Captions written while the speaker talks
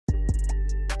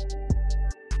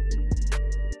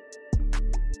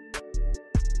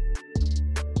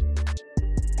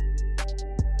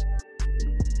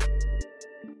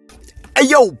Hey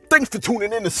yo, thanks for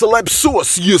tuning in to Celeb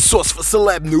Source, your source for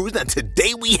celeb news. And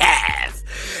today we have,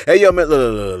 hey yo man,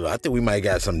 look, I think we might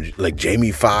got some like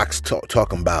Jamie Foxx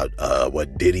talking about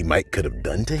what Diddy could have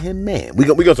done to him. Man, we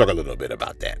gonna talk a little bit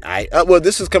about that. All right. Well,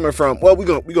 this is coming from. Well, we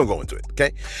gonna go into it.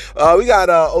 Okay. We got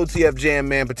OTF Jam,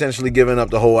 man, potentially giving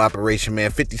up the whole operation, man.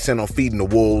 50 Cent on feeding the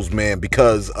wolves, man,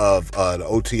 because of the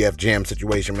OTF Jam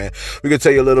situation, man. We gonna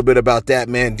tell you a little bit about that,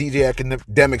 man. DJ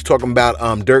Academics talking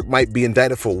about Dirk might be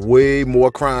indicted for way more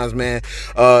crimes, man.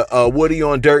 Woody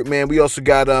on Dirk, man. We also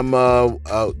got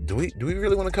do we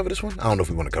really want to cover this one? I don't know if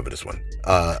we want to cover this one.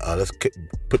 Let's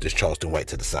put this Charleston White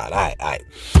to the side. All right.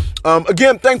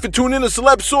 Again, thanks for tuning in to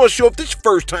Celeb Source Show. If this is your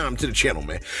first time to the channel,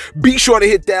 man, be sure to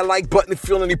hit that like button if you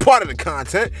feel any part of the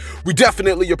content. We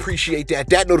definitely appreciate that.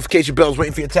 That notification bell is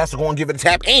waiting for your tap, so go and give it a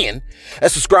tap. And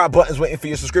that subscribe button is waiting for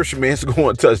your subscription, man, so go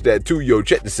and touch that too. Yo,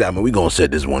 check this out, man. We gonna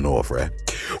set this one off, right?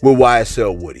 With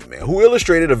YSL Woody, man, who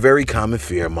illustrated a very common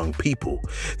fear among people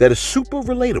that is super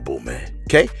relatable, man,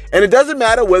 okay? And it doesn't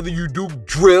matter whether you do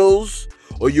drills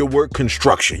or you work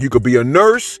construction. You could be a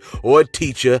nurse or a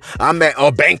teacher.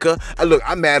 Or banker.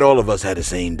 I'm mad all of us had the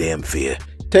same damn fear.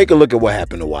 Take a look at what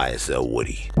happened to YSL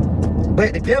Woody.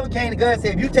 But the devil came to God and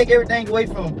said, if you take everything away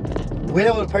from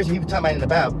whatever the person he was talking about in the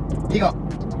Bible, he gonna...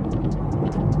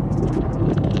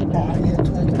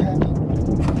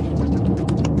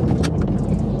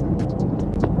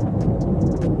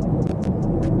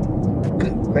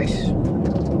 Good gracious.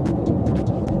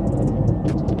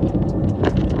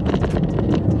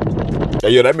 Hey,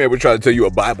 yo, that man was trying to tell you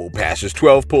a Bible passage.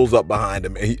 12 pulls up behind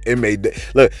him.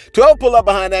 Look, 12 pull up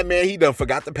behind that man. He done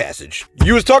forgot the passage.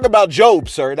 You was talking about Job,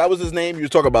 sir. That was his name. You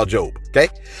was talking about Job. Okay.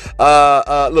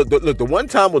 Look, the one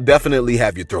time will definitely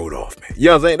have you thrown off, man. You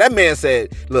know what I'm saying? That man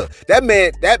said, look, that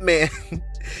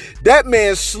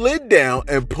man slid down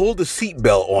and pulled the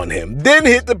seatbelt on him, then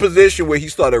hit the position where he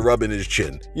started rubbing his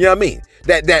chin. You know what I mean?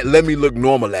 That let me look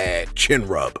normal ad chin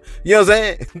rub. You know what I'm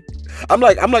saying?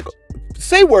 I'm like,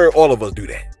 say where all of us do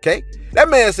that, okay? That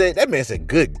man said,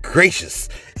 good gracious.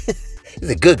 He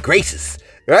said, good gracious,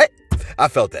 right? I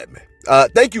felt that, man.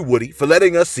 Thank you, Woody, for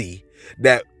letting us see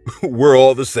that we're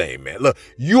all the same, man. Look,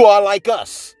 you are like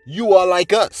us. You are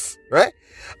like us, right?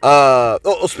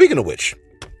 Speaking of which,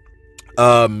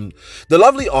 the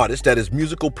lovely artist that is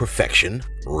musical perfection,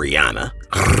 Rihanna.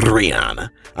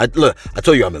 I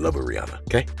told you I'm in love with Rihanna,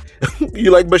 okay? You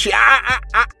like, but she, I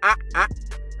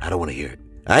don't want to hear it.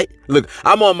 All right, look,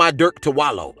 I'm on my Dirk to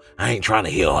wallow. I ain't trying to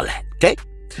hear all that, okay?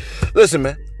 Listen,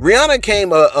 man, Rihanna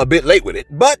came a bit late with it,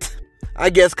 but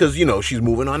I guess because, you know, she's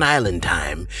moving on island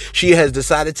time, she has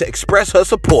decided to express her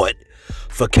support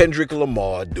for Kendrick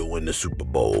Lamar doing the Super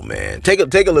Bowl, man. Take a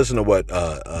listen to what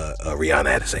Rihanna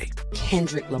had to say.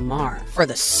 Kendrick Lamar for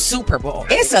the Super Bowl.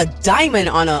 It's a diamond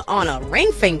on a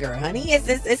ring finger, honey.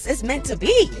 It's meant to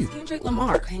be. Kendrick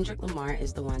Lamar. Kendrick Lamar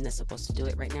is the one that's supposed to do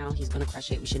it right now. He's gonna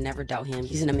crush it. We should never doubt him.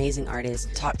 He's an amazing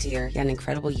artist, top tier. He had an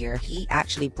incredible year. He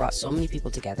actually brought so many people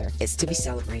together. It's to be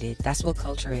celebrated. That's what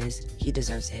culture is. He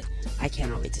deserves it. I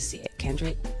cannot wait to see it.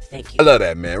 Kendrick, thank you. I love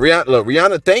that, man.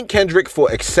 Rihanna, thank Kendrick for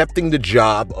accepting the job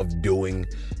of doing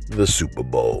the Super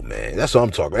Bowl, man. That's what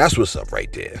I'm talking. That's what's up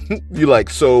right there. You like,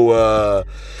 so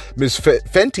Miss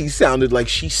Fenty sounded like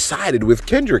she sided with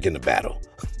Kendrick in the battle.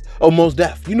 Oh, most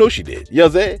def. You know she did. You know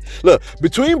what I'm saying? Look,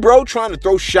 between bro trying to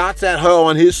throw shots at her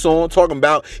on his song, talking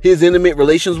about his intimate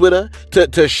relations with her,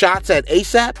 to shots at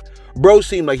ASAP, bro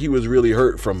seemed like he was really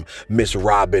hurt from Miss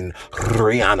Robin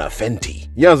Rihanna Fenty.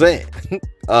 You know what I'm saying?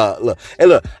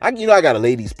 Look, I got a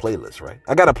ladies playlist, right?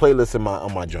 I got a playlist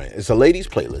on my joint. It's a ladies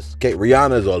playlist. Okay,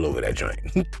 Rihanna is all over that joint.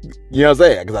 You know what I'm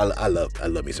saying? Because I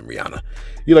love me some Rihanna.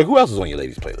 You're like, who else is on your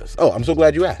ladies playlist? Oh, I'm so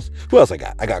glad you asked. Who else I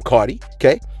got? I got Cardi.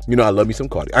 Okay, you know I love me some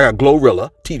Cardi. I got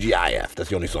Glorilla, TGIF. That's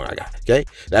the only song I got. Okay,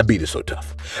 that beat is so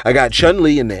tough. I got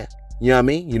Chun-Li in there. You know what I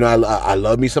mean? You know I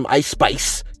love me some Ice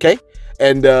Spice. Okay.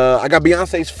 And I got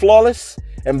Beyonce's Flawless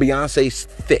and Beyonce's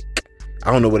Thick.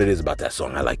 I don't know what it is about that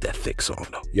song. I like that Thick song,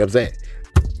 though. You know what I'm saying?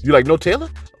 You like no Taylor?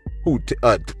 Who?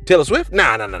 Taylor Swift?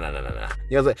 Nah. You know what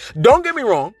I'm saying? Don't get me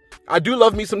wrong. I do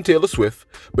love me some Taylor Swift,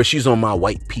 but she's on my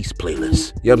White Peace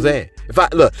playlist. You know what I'm saying?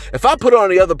 If I put her on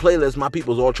the other playlist, my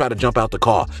people's all try to jump out the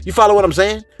car. You follow what I'm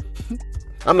saying?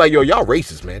 I'm like, yo, y'all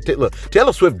racist, man. Look,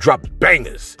 Taylor Swift drops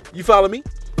bangers. You follow me?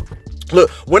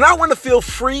 Look, when I want to feel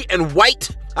free and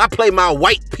white, I play my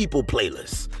white people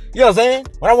playlist. You know what I'm saying?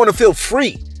 When I want to feel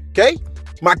free, okay?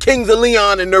 My Kings of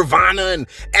Leon and Nirvana and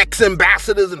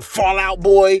Ex-Ambassadors and Fall Out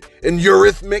Boy and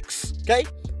Eurythmics, okay?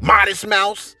 Modest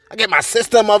Mouse. I get my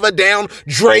System of a Down,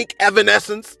 Drake,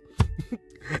 Evanescence.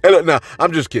 And look, no,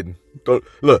 I'm just kidding. Don't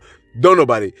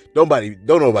nobody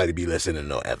be listening to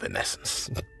no Evanescence.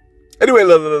 Anyway,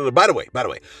 by the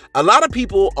way, a lot of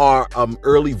people are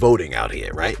early voting out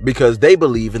here, right? Because they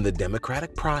believe in the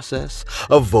democratic process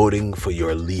of voting for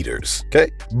your leaders,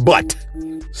 okay? But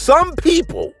some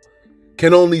people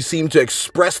can only seem to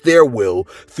express their will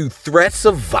through threats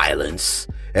of violence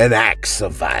and acts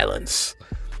of violence.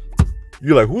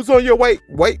 You're like, who's on your white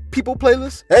people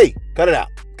playlist? Hey, cut it out,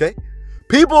 okay?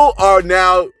 People are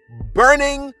now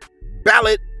burning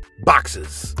ballot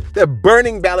boxes. They're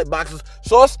burning ballot boxes.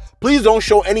 Source, please don't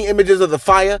show any images of the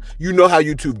fire. You know how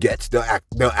YouTube gets. They'll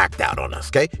act out on us,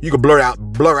 okay? You can blur out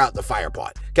the fire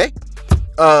part, okay?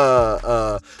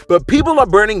 But people are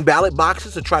burning ballot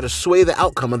boxes to try to sway the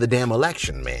outcome of the damn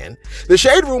election, man. The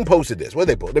Shade Room posted this. What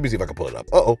did they post? Let me see if I can pull it up.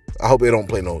 I hope they don't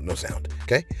play no sound.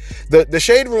 Okay. The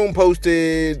Shade Room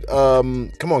posted.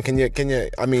 Come on, can you?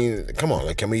 I mean, come on.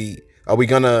 Like, are we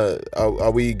going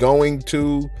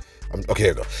to? Okay,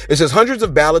 here we go. It says hundreds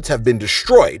of ballots have been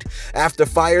destroyed after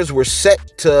fires were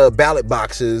set to ballot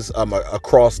boxes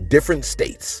across different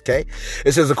states. Okay.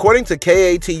 It says according to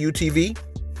KATU-TV.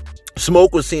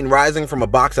 Smoke was seen rising from a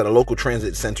box at a local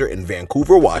transit center in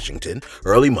Vancouver, Washington,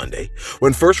 early Monday.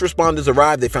 When first responders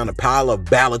arrived, they found a pile of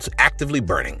ballots actively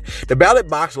burning. The ballot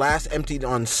box, last emptied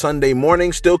on Sunday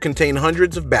morning, still contained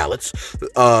hundreds of ballots,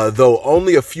 though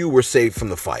only a few were saved from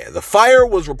the fire. The fire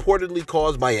was reportedly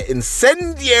caused by an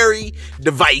incendiary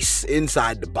device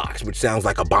inside the box, which sounds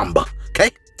like a bomba,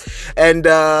 okay? And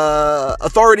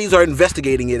authorities are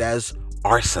investigating it as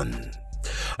arson.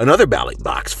 Another ballot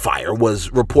box fire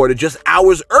was reported just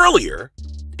hours earlier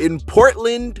in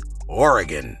Portland,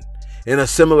 Oregon, in a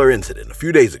similar incident a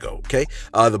few days ago, okay?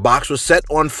 The box was set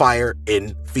on fire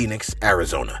in Phoenix,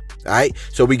 Arizona, all right?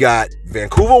 So we got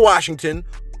Vancouver, Washington,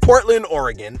 Portland,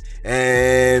 Oregon,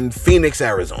 and Phoenix,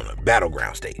 Arizona,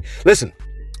 battleground state. Listen,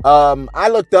 I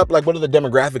looked up, like, what are the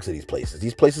demographics of these places?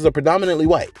 These places are predominantly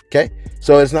white, okay?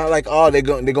 So it's not like, oh, they're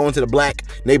going to the black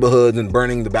neighborhoods and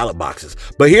burning the ballot boxes.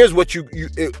 But here's what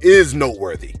it is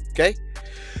noteworthy, okay?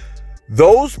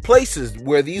 Those places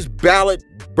where these ballot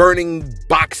burning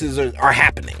boxes are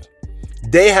happening,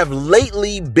 they have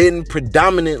lately been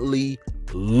predominantly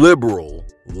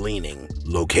liberal-leaning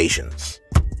locations.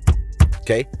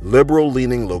 Okay,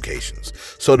 liberal-leaning locations.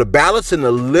 So the ballots in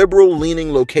the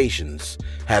liberal-leaning locations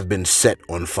have been set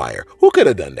on fire. Who could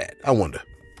have done that? I wonder.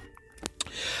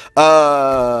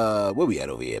 Where we at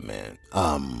over here, man?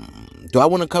 Do I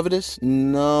want to cover this?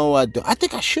 No, I don't. I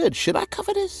think I should. Should I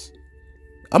cover this?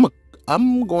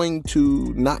 I'm going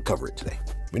to not cover it today.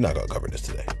 We're not gonna cover this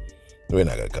today. We're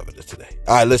not gonna cover this today.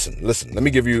 All right, listen. Let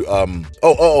me give you.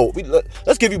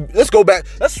 Let's go back.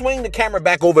 Let's swing the camera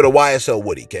back over to YSL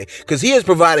Woody, okay? Because he has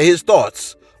provided his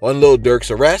thoughts on Lil Durk's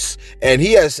arrest, and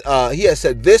he has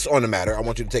said this on the matter. I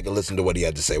want you to take a listen to what he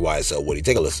had to say. YSL Woody,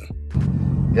 take a listen.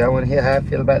 Y'all want to hear how I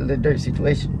feel about Lil Durk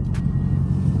situation?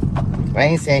 I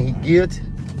ain't saying he guilty.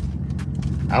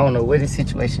 I don't know what his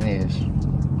situation is.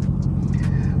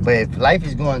 But if life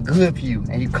is going good for you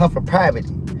and you come from poverty,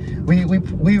 we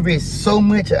risk so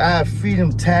much of our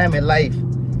freedom, time, and life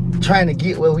trying to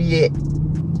get where we at,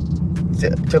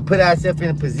 to put ourselves in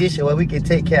a position where we can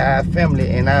take care of our family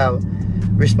and our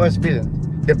responsibility.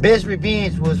 The best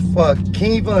revenge was for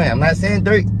King Von. I'm not saying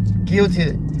Durk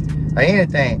guilty or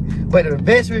anything, but the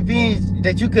best revenge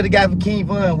that you could have got for King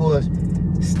Von was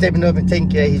stepping up and taking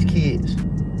care of his kids.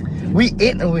 We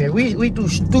ignorant. We do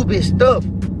stupid stuff.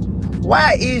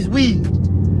 Why is we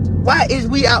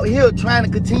out here trying to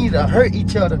continue to hurt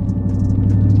each other?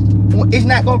 It's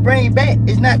not gonna bring it back.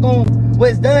 It's not gonna.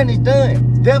 What's done is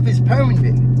done. Death is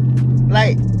permanent.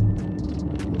 Like,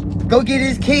 go get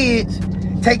his kids,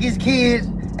 take his kids,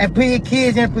 and put his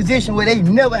kids in a position where they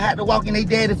never had to walk in their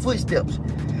daddy's footsteps.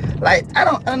 Like, I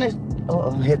don't understand.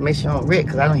 Oh, I had to make sure I'm red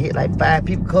because I don't hit like 5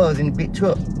 people cars in the big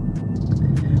truck.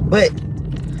 But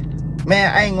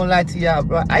man, I ain't gonna lie to y'all,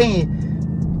 bro.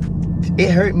 It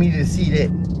hurt me to see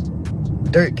that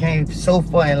Durk came so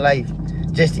far in life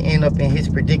just to end up in his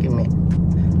predicament.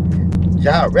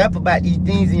 Y'all rap about these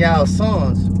things in y'all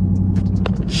songs,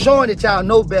 showing that y'all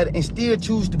know better and still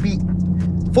choose to be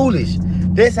foolish.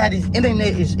 That's how this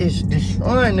internet is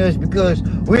destroying us, because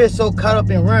we're so caught up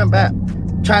in running about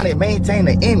trying to maintain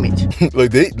the image.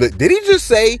 Look, did he just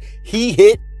say he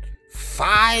hit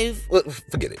 5?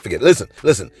 Forget it.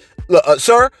 Listen. Look,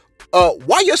 sir,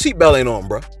 why your seatbelt ain't on,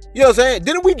 bro? You know what I'm saying?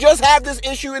 Didn't we just have this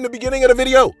issue in the beginning of the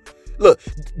video? Look,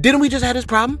 didn't we just have this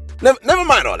problem? Never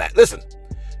mind all that. Listen,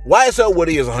 YSL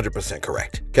Woody is 100%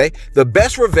 correct, okay? The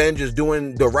best revenge is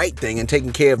doing the right thing and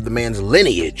taking care of the man's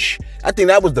lineage. I think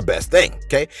that was the best thing,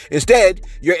 okay? Instead,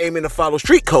 you're aiming to follow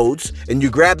street codes, and you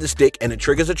grab the stick and it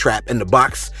triggers a trap in the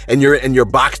box, and you're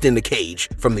boxed in the cage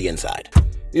from the inside.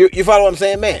 You follow what I'm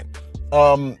saying, man?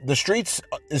 the streets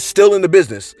is still in the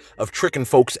business of tricking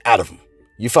folks out of them.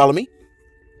 You follow me?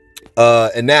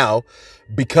 And now,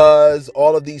 because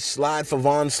all of these slide for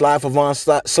Von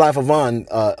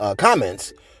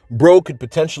comments, bro could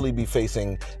potentially be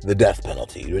facing the death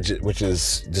penalty, which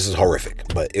is this is horrific,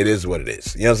 but it is what it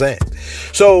is. You know what I'm saying?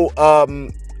 So,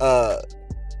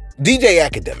 DJ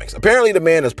Academics. Apparently, the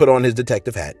man has put on his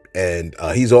detective hat, and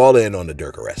he's all in on the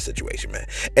Dirk arrest situation, man.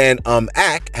 And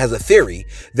Ack has a theory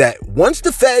that once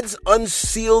the feds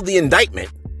unseal the indictment,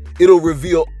 it'll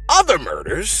reveal other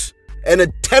murders and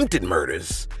attempted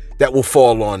murders that will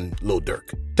fall on Lil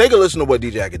Durk. Take a listen to what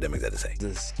DJ Academics had to say. It's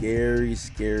a scary,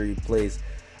 scary place.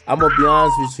 I'm gonna be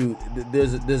honest with you.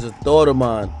 There's a thought of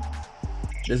mine.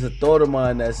 There's a thought of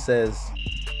mine that says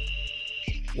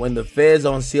when the feds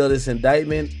unseal this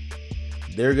indictment,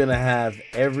 they're gonna have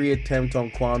every attempt on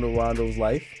Quando Rondo's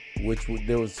life, which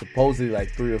there was supposedly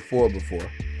like 3 or 4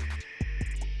 before.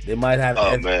 They might have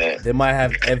they might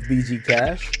have FBG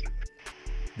Cash.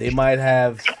 They might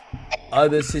have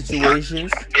other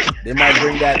situations. They might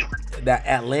bring that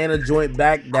Atlanta joint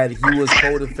back that he was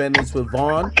co-defendants with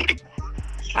Vaughn.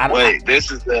 Wait, this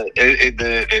is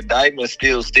the indictment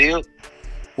still?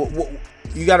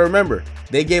 You got to remember,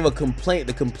 they gave a complaint.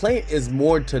 The complaint is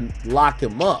more to lock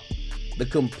him up. The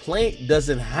complaint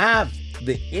doesn't have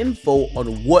the info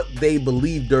on what they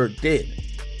believe Dirk did.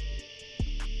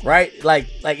 Right? Like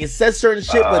it says certain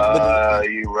shit, but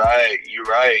you're right.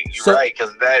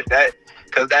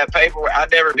 Because that paperwork, I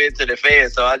never been to the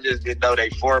feds, so I just didn't know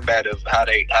they format of how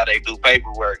they do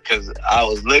paperwork. Because I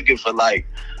was looking for like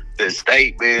the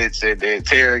statements and the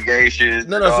interrogations.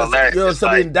 So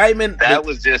the indictment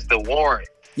was just the warrant.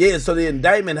 Yeah, so the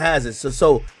indictment has it.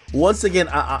 So once again,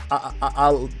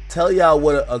 I'll tell y'all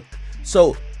what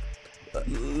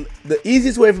the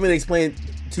easiest way for me to explain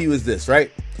to you is this,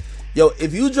 right? Yo,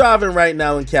 if you driving right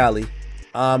now in Cali,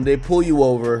 they pull you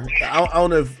over. I don't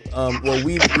know if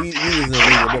we was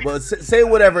illegal, but say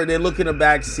whatever. They look in the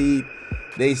back seat,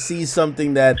 they see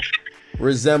something that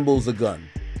resembles a gun,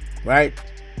 right?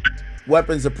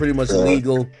 Weapons are pretty much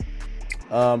illegal.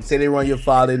 Say they run your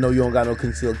file, they know you don't got no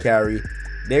concealed carry.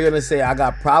 They're gonna say, I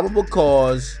got probable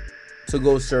cause to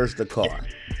go search the car,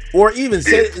 or even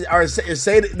say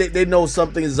they know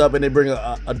something is up and they bring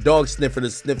a dog sniffer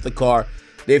to sniff the car.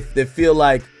 They feel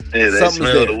like something's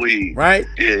there, the weed, right?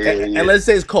 And let's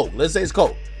say it's coke.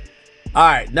 All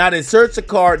right, now they search the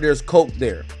car. There's coke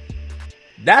there.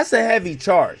 That's a heavy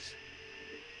charge.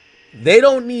 They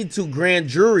don't need to grand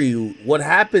jury you. What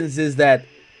happens is that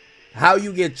how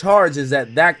you get charged is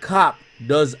that cop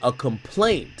does a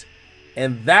complaint,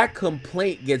 and that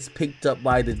complaint gets picked up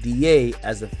by the DA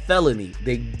as a felony.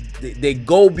 They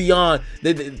go beyond.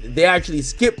 They actually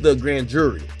skip the grand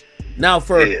jury. Now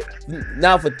for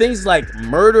things like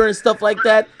murder and stuff like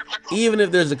that, even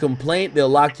if there's a complaint, they'll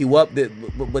lock you up.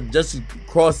 But just to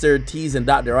cross their T's and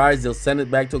dot their I's, they'll send it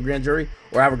back to a grand jury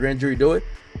or have a grand jury do it.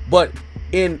 But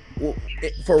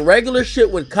for regular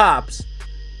shit with cops,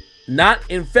 not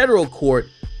in federal court,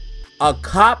 a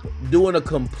cop doing a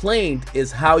complaint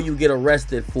is how you get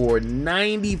arrested for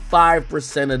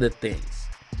 95% of the things.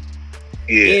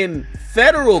 In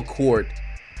federal court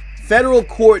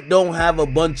don't have a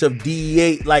bunch of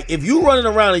DEA. Like, if you running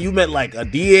around and you met like a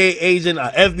DEA agent,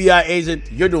 a FBI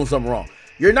agent, you're doing something wrong.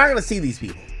 You're not gonna see these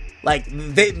people. Like,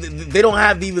 they don't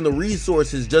have even the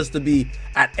resources just to be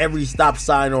at every stop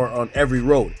sign or on every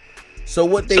road. So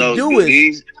what they do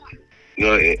is,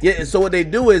 So what they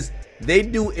do is they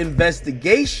do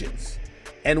investigations,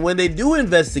 and when they do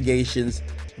investigations,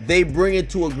 they bring it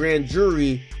to a grand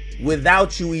jury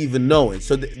without you even knowing.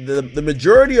 So the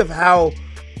majority of how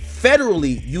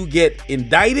federally you get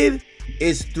indicted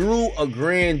is through a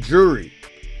grand jury.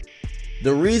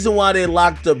 The reason why they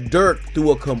locked up Dirk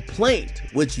through a complaint,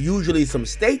 which usually some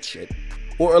state shit,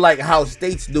 or like how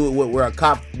states do it, where a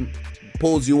cop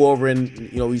pulls you over and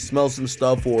he smells some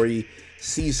stuff or he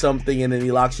sees something and then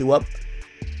he locks you up.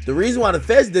 The reason why the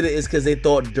feds did it is because they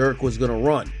thought Dirk was gonna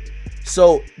run.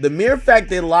 So the mere fact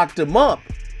they locked him up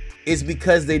is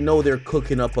because they know they're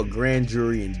cooking up a grand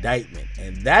jury indictment.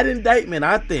 And that indictment,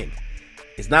 I think,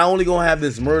 is not only going to have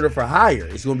this murder for hire,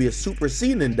 it's going to be a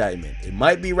superseding indictment. It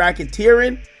might be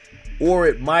racketeering, or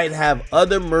it might have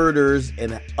other murders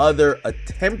and other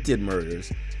attempted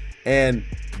murders. And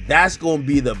that's going to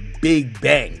be the big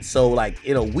bang. So like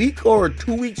in a week or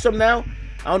 2 weeks from now,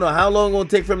 I don't know how long it's going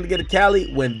to take for him to get to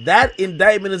Cali. When that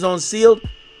indictment is unsealed,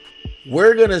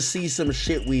 we're going to see some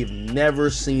shit we've never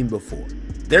seen before.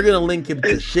 They're going to link him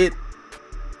to shit.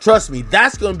 Trust me,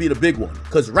 that's going to be the big one.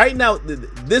 Because right now,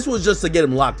 this was just to get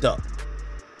him locked up.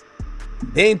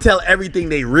 They ain't tell everything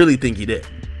they really think he did.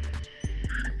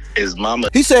 his mama.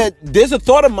 He said, there's a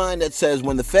thought of mine that says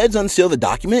when the feds unseal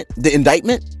the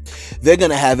indictment, they're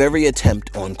going to have every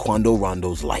attempt on Quando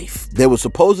Rondo's life. There was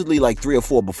supposedly like 3 or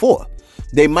 4 before.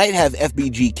 They might have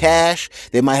FBG cash.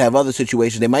 They might have other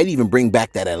situations. They might even bring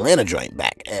back that Atlanta joint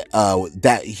back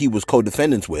that he was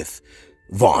co-defendants with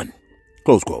Vaughn.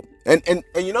 Close quote. And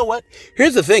you know what?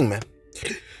 Here's the thing, man.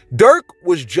 Dirk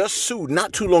was just sued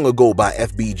not too long ago by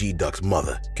FBG Duck's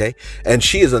mother, okay? And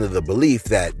she is under the belief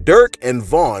that Dirk and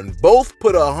Vaughn both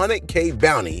put a $100K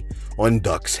bounty on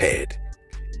Duck's head.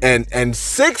 And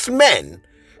 6 men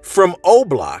from O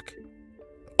Block,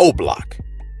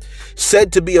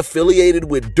 said to be affiliated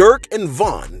with Dirk and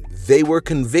Vaughn, they were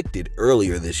convicted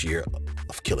earlier this year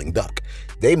of killing Duck.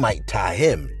 They might tie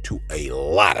him to a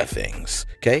lot of things,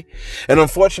 okay? And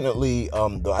unfortunately,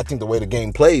 I think the way the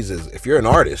game plays is if you're an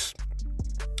artist,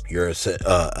 you're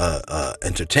a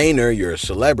entertainer, you're a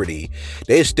celebrity,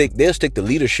 they'll stick the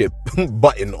leadership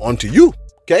button onto you,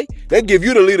 okay? They give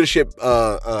you the leadership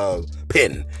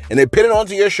pin, and they pin it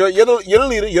onto your shirt. You're the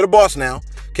leader, you're the boss now,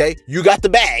 okay? You got the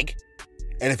bag.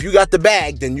 And if you got the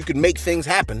bag, then you can make things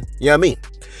happen. You know what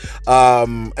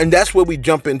I mean? And that's where we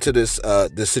jump into this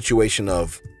situation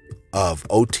of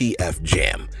OTF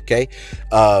Jam. Okay.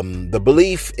 The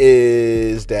belief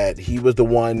is that he was the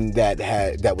one that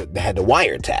had the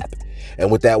wiretap.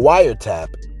 And with that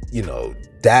wiretap, you know,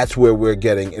 that's where we're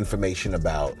getting information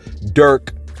about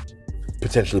Dirk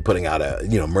potentially putting out a,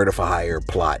 you know, murder for hire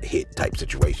plot hit type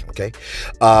situation. Okay.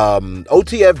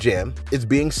 OTF Jam is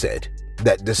being said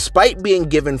that despite being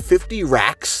given 50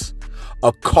 racks,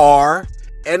 a car,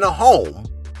 and a home,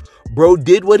 bro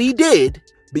did what he did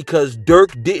because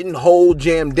Dirk didn't hold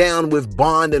Jam down with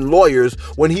bond and lawyers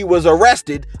when he was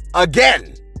arrested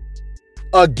again.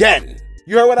 Again.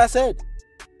 You heard what I said?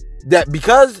 That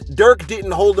because Dirk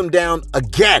didn't hold him down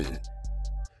again,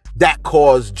 that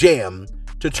caused Jam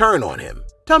to turn on him.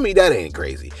 Tell me that ain't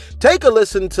crazy. Take a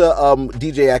listen to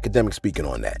DJ Academic speaking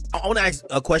on that. I want to ask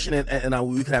a question, and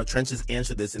we could have Trenches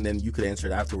answer this, and then you could answer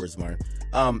it afterwards, Martin.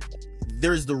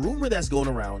 There's the rumor that's going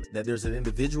around that there's an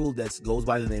individual that goes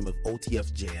by the name of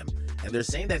OTF Jam, and they're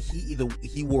saying that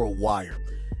he wore a wire.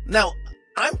 Now,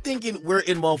 I'm thinking we're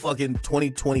in motherfucking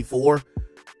 2024.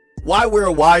 Why wear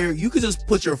a wire? You could just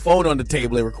put your phone on the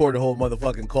table and record the whole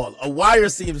motherfucking call. A wire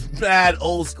seems bad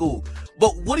old school.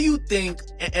 But what do you think?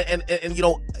 And you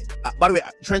know, by the way,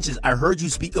 Trenches, I heard you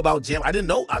speak about Jam. I didn't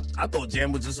know. I thought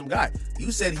Jam was just some guy.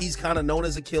 You said he's kind of known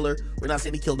as a killer. We're not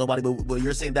saying he killed nobody, but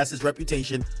you're saying that's his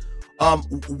reputation.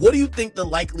 What do you think the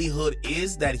likelihood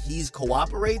is that he's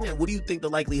cooperating? And what do you think the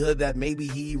likelihood that maybe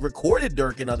he recorded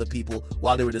Dirk and other people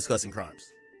while they were discussing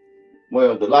crimes?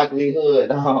 Well, the likelihood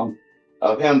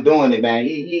of him doing it, man,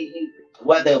 he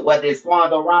whether it's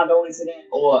Quando Rondo incident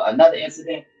or another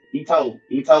incident, he told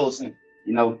him,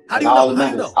 you know, how do you all know? the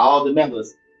members, all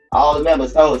the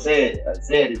members said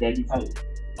it that he told.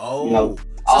 Oh, you know,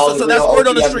 so that's word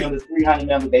on the street. Members, 300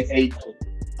 members, they say he told.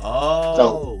 Oh,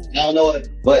 so I don't know it,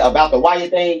 but about the wire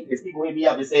thing, is people hit me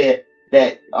up and said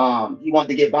that he wanted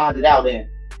to get bonded out, and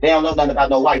they don't know nothing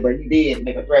about no wire, but he did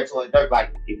make a threat to Dirk,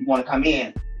 like if you want to come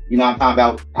in, you know what I'm talking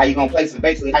about, how you gonna play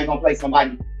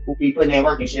somebody who be putting in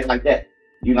work and shit like that.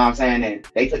 You know what I'm saying? And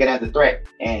they took it as a threat,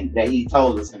 and that he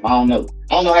told us. I don't know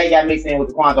how he got mixed in with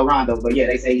the Quando Rondo, but yeah,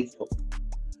 they say he told.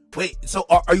 Wait, so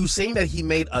are you saying that he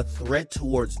made a threat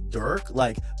towards Dirk?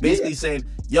 Like basically saying,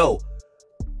 yo,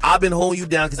 I've been holding you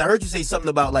down, because I heard you say something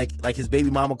about like his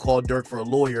baby mama called Dirk for a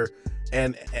lawyer,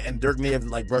 and Dirk may have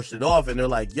like brushed it off, and they're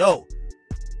like, yo,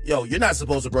 you're not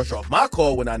supposed to brush off my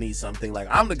call when I need something. Like,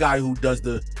 I'm the guy who does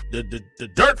the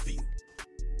dirt for you.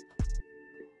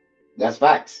 That's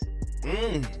facts.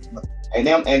 And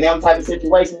them type of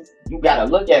situations, you gotta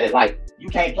look at it like you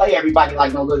can't play everybody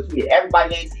like no little kid.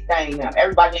 Everybody ain't C-Thing now.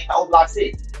 Everybody ain't the O Block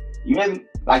 6. You hear me?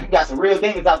 Like, you got some real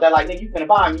demons out there like, nigga, you finna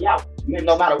buy me out. You hear me?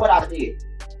 No matter what I did.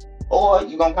 Or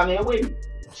you gonna come in with me.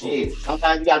 Shit.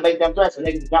 Sometimes you gotta make them threats so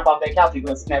niggas jump off that couch and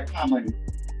go snap time money.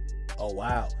 Oh,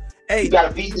 wow. Hey, you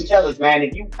gotta feed the killers, man.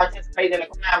 If you participate in a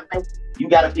crime, bro, you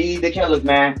gotta feed the killers,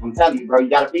 man. I'm telling you, bro. You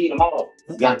gotta feed them all.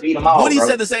 You gotta feed them all. Woody bro.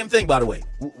 said the same thing, by the way.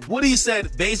 Woody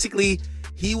said basically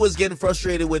he was getting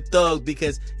frustrated with Thug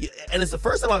because, and it's the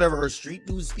first time I've ever heard street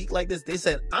dudes speak like this. They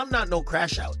said, I'm not no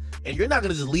crash out, and you're not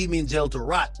gonna just leave me in jail to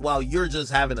rot while you're just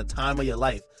having a time of your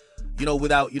life, you know,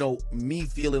 without, you know, me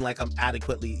feeling like I'm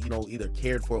adequately, you know, either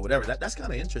cared for or whatever. That's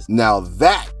kind of interesting. Now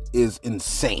that is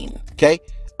insane. Okay.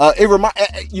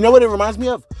 You know what it reminds me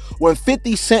of? When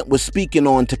 50 Cent was speaking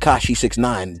on Tekashi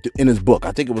 6ix9ine in his book,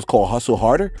 I think it was called Hustle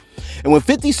Harder. And when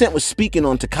 50 Cent was speaking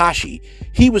on Tekashi,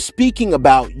 he was speaking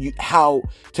about how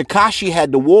Tekashi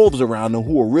had the wolves around him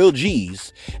who are real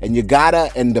G's. And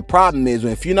the problem is,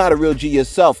 if you're not a real G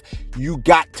yourself, you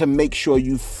got to make sure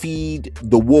you feed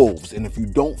the wolves. And if you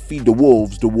don't feed the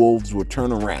wolves will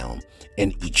turn around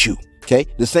and eat you. Okay?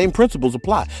 The same principles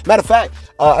apply. Matter of fact,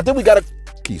 I think we got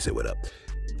can you say what up?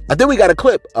 I think we got a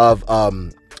clip of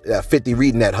 50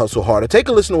 reading that Hustle Harder. Take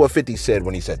a listen to what 50 said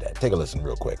when he said that. Take a listen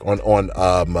real quick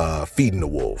on feeding the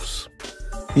wolves.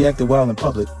 He acted wild in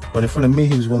public, but in front of me,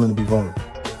 he was willing to be vulnerable.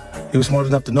 He was smart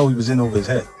enough to know he was in over his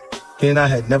head. He and I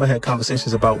had never had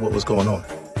conversations about what was going on.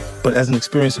 But as an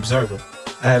experienced observer,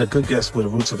 I had a good guess where the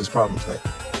roots of his problems lay.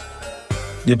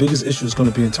 Your biggest issue is going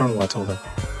to be internal, I told him.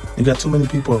 You got too many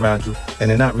people around you, and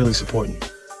they're not really supporting you.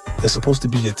 They're supposed to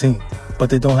be your team,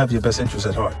 but they don't have your best interests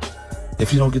at heart.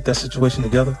 If you don't get that situation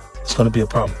together, it's going to be a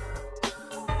problem.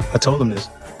 I told him this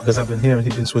because I've been hearing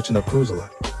he'd been switching up crews a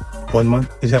lot. 1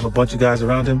 month, he'd have a bunch of guys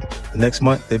around him. The next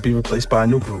month, they'd be replaced by a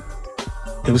new group.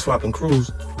 He was swapping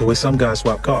crews the way some guys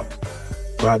swap cars.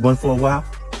 Ride one for a while,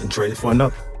 and trade it for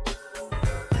another.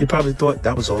 He probably thought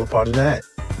that was all a part of the act,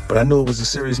 but I knew it was a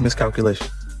serious miscalculation.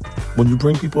 When you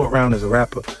bring people around as a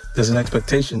rapper, there's an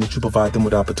expectation that you provide them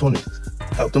with opportunities.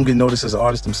 Help them get noticed as an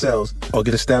artist themselves or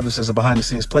get established as a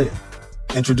behind-the-scenes player.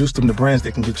 Introduce them to brands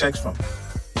they can get checks from.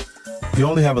 You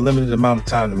only have a limited amount of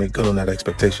time to make good on that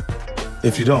expectation.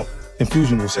 If you don't,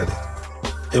 confusion will set in.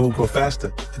 It will grow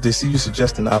faster if they see you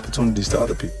suggesting opportunities to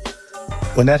other people.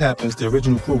 When that happens, the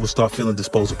original crew will start feeling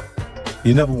disposable.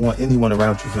 You never want anyone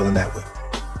around you feeling that way.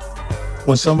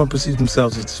 When someone perceives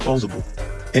themselves as disposable,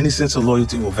 any sense of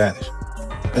loyalty will vanish.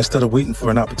 Instead of waiting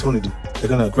for an opportunity, they're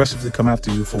going to aggressively come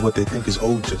after you for what they think is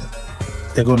owed to them.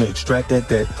 They're going to extract that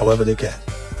debt however they can.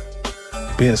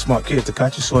 Being a smart kid,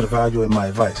 Tekashi saw the value in my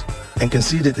advice and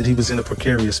conceded that he was in a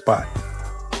precarious spot.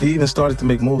 He even started to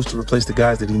make moves to replace the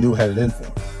guys that he knew had it in for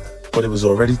him, but it was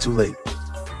already too late.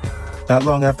 Not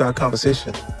long after our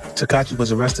conversation, Tekashi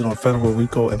was arrested on federal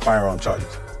RICO and firearm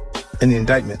charges. In the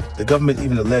indictment, the government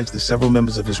even alleged that several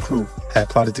members of his crew had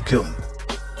plotted to kill him.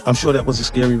 I'm sure that was a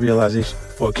scary realization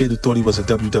for a kid who thought he was a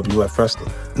WWF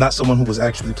wrestler, not someone who was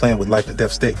actually playing with life and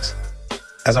death stakes.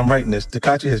 As I'm writing this,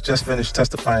 Tekashi has just finished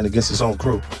testifying against his own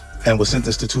crew and was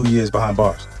sentenced to 2 years behind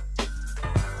bars.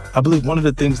 I believe one of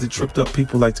the things that tripped up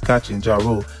people like Tekashi and Ja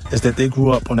Rule is that they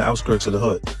grew up on the outskirts of the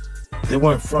hood. They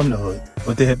weren't from the hood,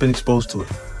 but they had been exposed to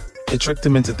it. It tricked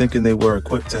them into thinking they were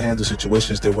equipped to handle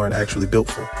situations they weren't actually built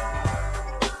for.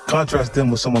 Contrast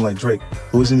them with someone like Drake,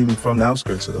 who isn't even from the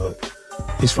outskirts of the hood.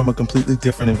 He's from a completely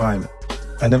different environment.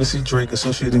 I never see Drake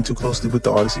associating too closely with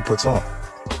the artists he puts on.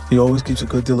 He always keeps a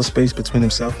good deal of space between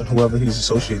himself and whoever he's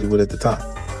associated with at the time.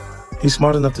 He's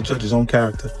smart enough to judge his own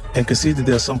character and concede that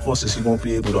there are some forces he won't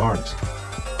be able to harness.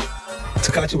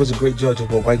 Tekashi was a great judge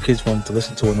of what white kids wanted to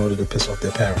listen to in order to piss off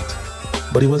their parents,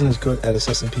 but he wasn't as good at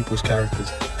assessing people's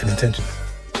characters and intentions.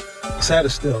 Sadder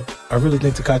still, I really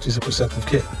think Tekashi's a perceptive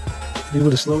kid. If he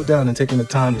would have slowed down and taken the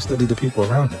time to study the people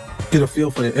around him, get a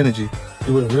feel for their energy,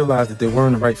 he would have realized that they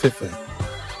weren't the right fit for him.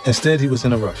 Instead, he was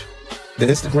in a rush. The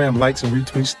Instagram likes and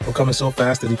retweets were coming so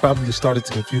fast that he probably started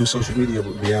to confuse social media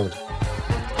with reality.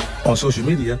 On social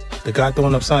media, the guy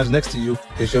throwing up signs next to you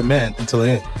is your man until the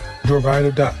end. You're ride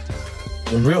or die.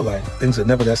 In real life, things are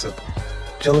never that simple.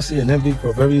 Jealousy and envy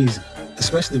are very easy,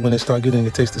 especially when they start getting a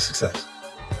taste of success.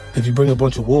 If you bring a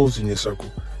bunch of wolves in your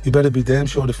circle, you better be damn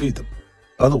sure to feed them.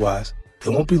 Otherwise, it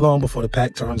won't be long before the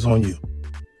pack turns on you.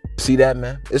 See that,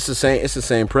 man? It's the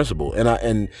same principle.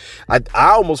 And I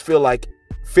almost feel like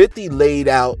 50 laid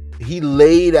out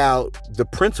the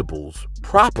principles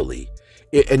properly.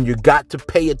 And you got to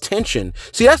pay attention.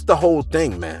 See, that's the whole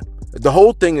thing, man. The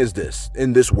whole thing is this,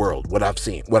 in this world, what I'm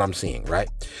seeing, right?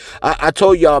 I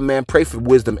told y'all, man, pray for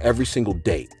wisdom every single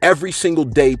day. Every single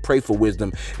day, pray for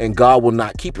wisdom, and God will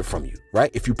not keep it from you,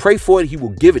 right? If you pray for it, he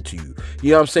will give it to you.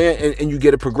 You know what I'm saying? And you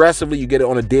get it progressively. You get it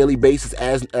on a daily basis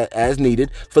as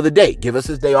needed for the day. Give us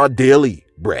this day our daily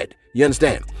bread. You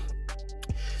understand?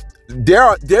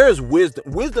 There is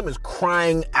wisdom. Wisdom is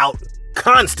crying out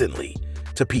constantly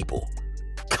to people.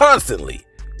 Constantly.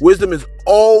 Wisdom is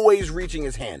always reaching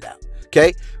his hand out.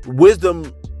 Okay?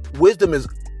 Wisdom is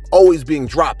always being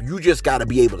dropped. You just got to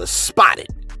be able to spot it.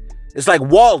 It's like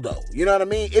Waldo. You know what I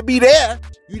mean? It be there.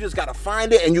 You just got to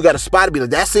find it and you got to spot it. Be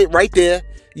like, that's it right there.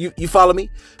 You follow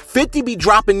me? 50 be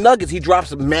dropping nuggets. He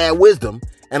drops mad wisdom.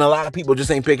 And a lot of people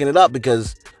just ain't picking it up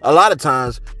because a lot of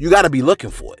times you got to be looking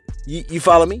for it. You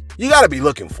follow me? You got to be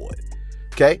looking for it.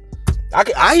 Okay?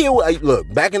 I hear,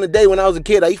 look, back in the day when I was a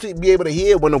kid, I used to be able to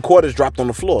hear when the quarters dropped on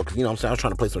the floor. Cause you know what I'm saying? I was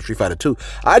trying to play some Street Fighter 2.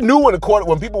 I knew when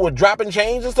people were dropping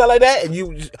change and stuff like that, and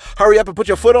you just hurry up and put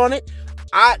your foot on it.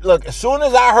 Look, as soon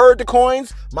as I heard the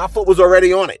coins, my foot was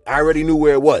already on it. I already knew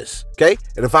where it was. Okay.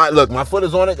 And if my foot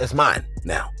is on it, that's mine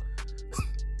now.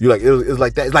 You like, it's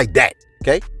like that. It's like that.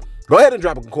 Okay. Go ahead and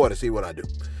drop a quarter, see what I do.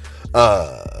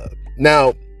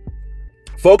 Now,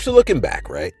 folks are looking back,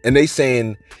 right? And they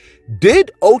saying,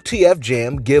 did OTF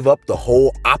Jam give up the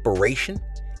whole operation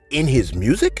in his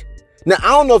music? Now, I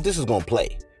don't know if this is going to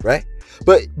play, right?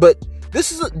 But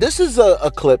this is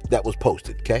a clip that was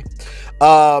posted, okay?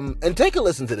 And take a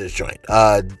listen to this joint.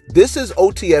 This is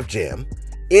OTF Jam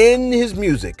in his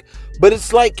music, but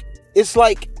it's like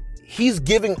he's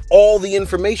giving all the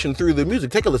information through the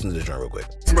music. Take a listen to this joint real quick.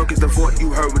 Smoke is the fort,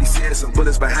 you heard what he said. Some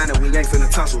bullets behind it, we ain't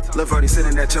finna tussle. Lil' Verdi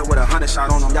sitting in that chair with 100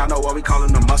 shot on him. Y'all know what we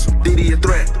callin' the muscle. Diddy a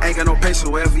threat, ain't got no patience.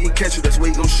 Wherever he catch you, that's where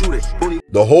he gon' shoot it.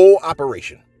 The whole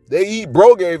operation.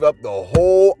 Bro gave up the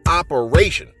whole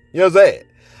operation. You know what I'm saying?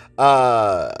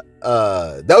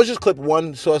 That was just clip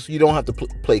 1, so you don't have to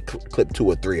play clip 2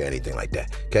 or 3 or anything like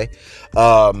that. Okay.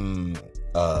 I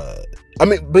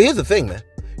mean, but here's the thing, man.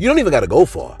 You don't even got to go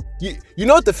far. You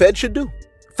know what the Feds should do?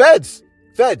 Feds.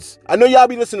 I know y'all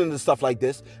be listening to stuff like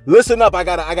this. Listen up. I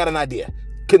got an idea.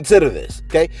 Consider this,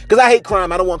 okay? Because I hate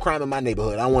crime. I don't want crime in my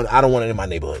neighborhood. I don't want it in my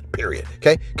neighborhood. Period.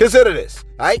 Okay. Consider this,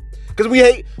 all right? Because we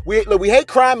hate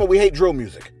crime and we hate drill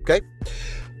music. Okay.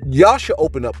 Y'all should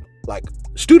open up like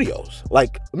studios,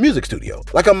 like a music studio,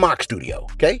 like a mock studio.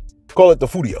 Okay. Call it the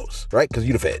Fudios, right? Because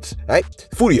you the Feds, right?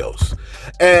 Fudios,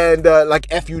 and like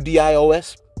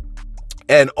FUDIOS.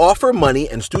 And offer money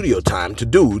and studio time to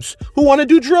dudes who want to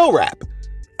do drill rap.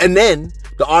 And then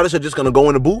the artists are just going to go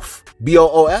in the booth,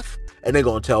 BOOF, and they're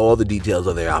going to tell all the details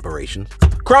of their operations.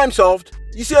 Crime solved.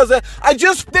 You see what I'm saying? I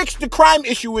just fixed the crime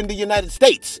issue in the United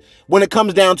States when it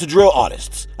comes down to drill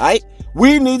artists, all right?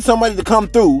 We need somebody to come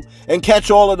through and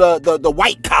catch all of the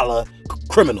white-collar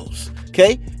criminals,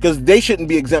 okay? Because they shouldn't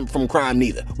be exempt from crime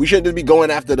neither. We shouldn't be going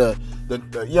after the you know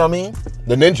what I mean?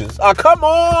 The ninjas. Oh, come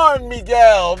on,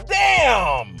 Miguel.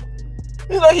 Damn.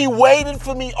 You know, he waited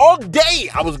for me all day.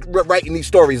 I was writing these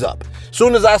stories up.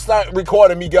 Soon as I start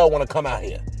recording, Miguel want to come out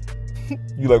here.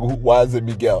 You like, why is it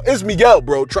Miguel? It's Miguel,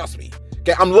 bro. Trust me.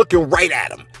 Okay, I'm looking right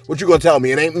at him. What you gonna tell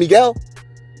me? It ain't Miguel?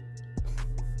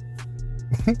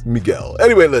 Miguel.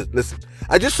 Anyway, listen.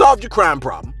 I just solved your crime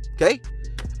problem. Okay.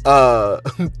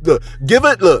 Give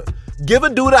a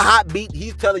dude a hot beat.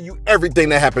 He's telling you everything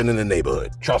that happened in the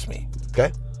neighborhood. Trust me.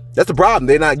 Okay. That's the problem.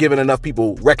 They're not giving enough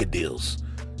people record deals.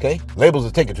 Okay. Labels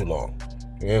are taking too long.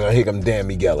 Here come damn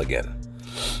Miguel again.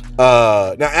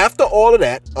 Now, after all of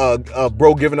that,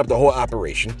 bro giving up the whole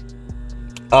operation,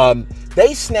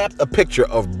 they snapped a picture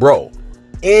of bro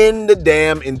in the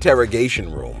damn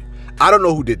interrogation room. I don't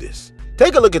know who did this.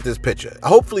 Take a look at this picture.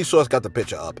 Hopefully Source got the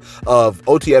picture up of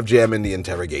OTF Jam in the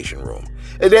interrogation room.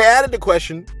 And they added the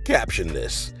question, caption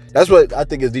this. That's what I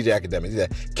think is DJ Academic. He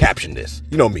said, caption this.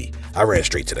 You know me. I ran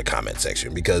straight to the comment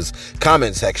section because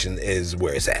comment section is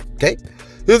where it's at. Okay?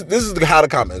 This is how the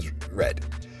comments read.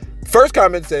 First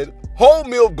comment said, whole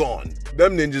meal gone.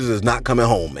 Them ninjas is not coming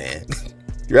home, man.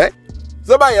 Right?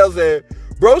 Somebody else said,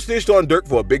 bro snitched on Dirk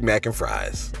for a Big Mac and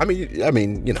fries. I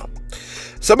mean, you know.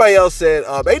 Somebody else said,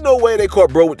 ain't no way they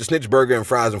caught bro with the snitch burger and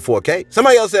fries and 4K.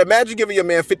 Somebody else said, imagine giving your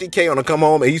man 50K on a come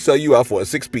home and he sell you out for a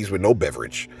 6-piece with no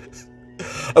beverage.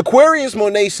 Aquarius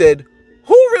Monet said,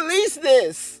 who released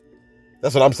this?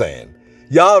 That's what I'm saying.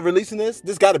 Y'all releasing this?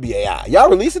 This got to be AI. Y'all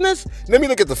releasing this? Let me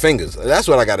look at the fingers. That's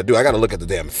what I got to do. I got to look at the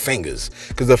damn fingers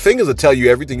because the fingers will tell you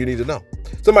everything you need to know.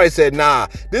 Somebody said, nah,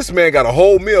 this man got a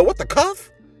whole meal. What the cuff?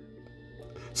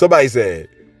 Somebody said,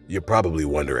 you're probably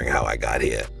wondering how I got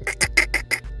here.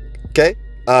 Okay.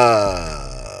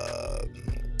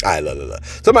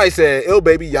 Somebody said, ill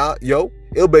baby yo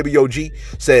G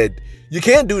said, you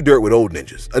can't do dirt with old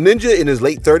ninjas. A ninja in his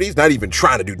late 30s, not even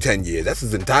trying to do 10 years. That's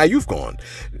his entire youth gone.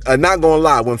 Not gonna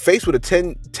lie, when faced with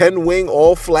a 10 wing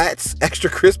all flats, extra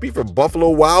crispy from Buffalo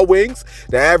Wild Wings,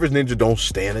 the average ninja don't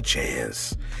stand a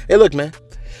chance. Hey, look, man.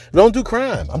 Don't do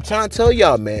crime. I'm trying to tell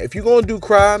y'all, man. If you're gonna do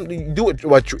crime, do it.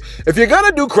 If you're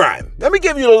gonna do crime, let me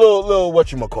give you a little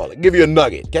whatchamacallit. Give you a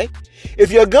nugget, okay?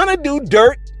 If you're gonna do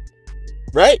dirt,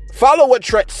 right? Follow what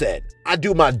Tret said. I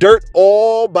do my dirt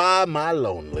all by my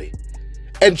lonely.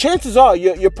 And chances are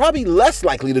you're probably less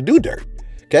likely to do dirt,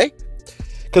 okay?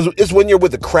 Because it's when you're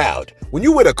with a crowd. When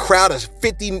you're with a crowd of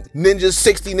 50 ninjas,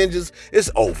 60 ninjas, it's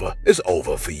over. It's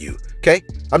over for you, okay?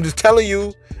 I'm just telling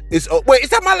you, wait, is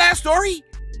that my last story?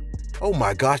 Oh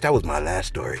my gosh, that was my last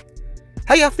story.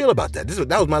 How y'all feel about that?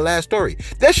 That was my last story.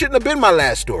 That shouldn't have been my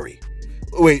last story.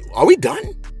 wait, are we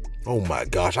done? Oh my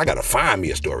gosh, I gotta find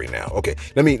me a story now. Okay,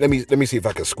 let me see if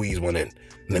I can squeeze one in.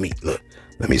 Let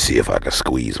me see if I can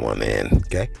squeeze one in.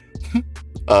 Okay.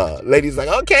 Ladies like,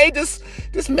 okay, just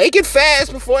make it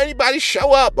fast before anybody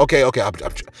show up. Okay. Hold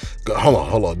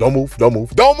on. Don't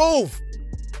move.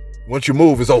 Once you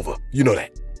move, it's over. You know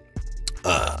that.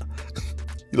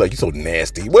 You're so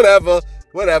nasty. Whatever.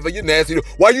 You're nasty.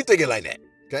 Why are you thinking like that?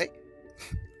 Okay.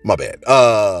 My bad.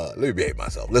 Let me behave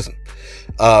myself. Listen.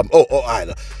 All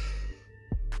right.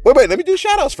 Wait, let me do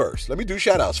shout outs first.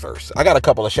 I got a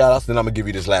couple of shout outs, then I'm gonna give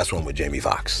you this last one with Jamie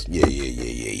Foxx. Yeah.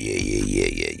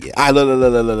 All right,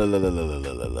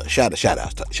 shout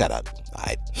out. All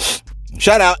right.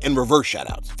 Shout out and reverse shout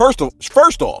outs. First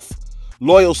off,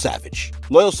 Loyal Savage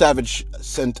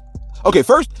sent. Okay,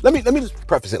 first, let me just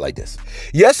preface it like this.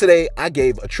 Yesterday, I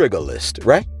gave a trigger list,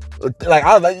 right? Like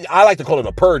I like to call it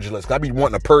a purge list. I be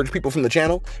wanting to purge people from the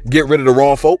channel, get rid of the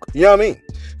wrong folk. You know what I mean?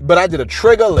 But I did a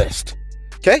trigger list.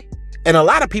 Okay? And a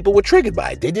lot of people were triggered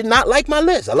by it. They did not like my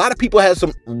list. A lot of people had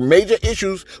some major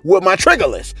issues with my trigger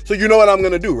list. So you know what I'm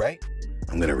going to do, right?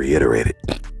 I'm going to reiterate it.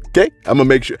 Okay? I'm going to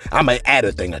make sure. I'm going to add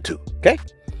a thing or two. Okay?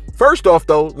 First off,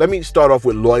 though, let me start off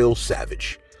with Loyal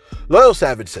Savage. Loyal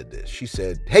Savage said this. She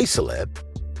said, hey, celeb.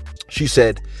 She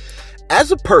said,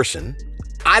 as a person,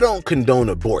 I don't condone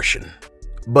abortion.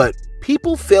 But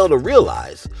people fail to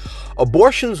realize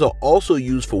abortions are also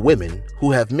used for women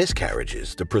who have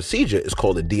miscarriages. The procedure is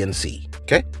called a D&C,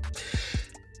 okay?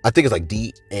 I think it's like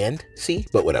D and C,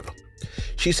 but whatever.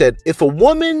 She said, if a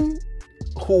woman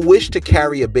who wished to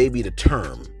carry a baby to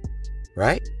term,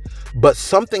 right, but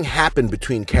something happened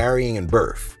between carrying and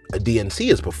birth, a D&C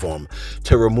is performed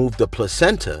to remove the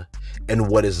placenta and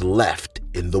what is left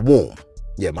in the womb.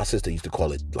 Yeah, my sister used to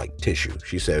call it like tissue.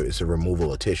 She said it's a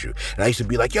removal of tissue. And I used to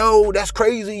be like, yo, that's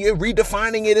crazy. You're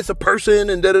redefining it. It's a person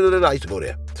and da da da da. I used to go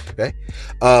there. Okay.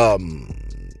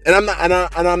 And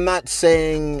I'm not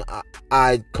saying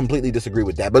I completely disagree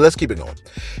with that, but let's keep it going.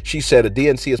 She said a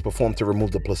D&C is performed to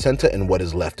remove the placenta and what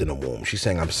is left in the womb. She's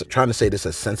saying, I'm trying to say this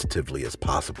as sensitively as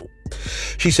possible.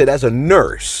 She said, as a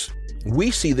nurse,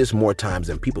 we see this more times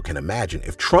than people can imagine.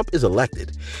 If Trump is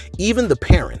elected, even the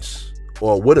parents,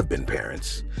 or would have been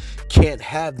parents, can't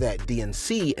have that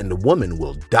D&C and the woman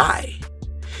will die.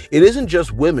 It isn't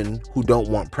just women who don't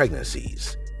want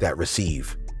pregnancies that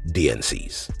receive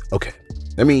D&Cs. Okay,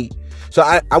 so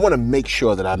I want to make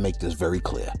sure that I make this very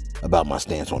clear about my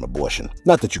stance on abortion.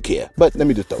 Not that you care, but let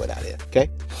me just throw it out here, okay?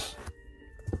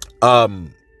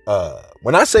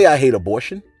 When I say I hate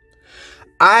abortion,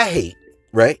 I hate,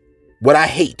 right? What I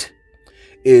hate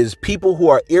is people who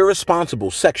are irresponsible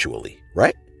sexually,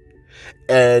 right?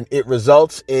 And it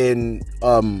results in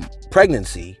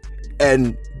pregnancy,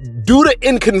 and due to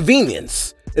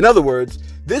inconvenience, in other words,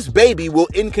 this baby will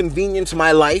inconvenience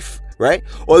my life, right?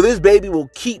 Or this baby will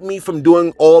keep me from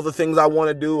doing all the things I want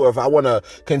to do, or if I want to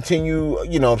continue,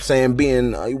 you know what I'm saying,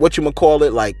 being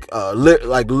whatchamacallit,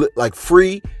 like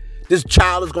free, this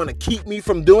child is going to keep me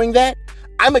from doing that.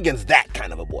 I'm against that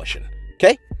kind of abortion,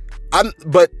 okay?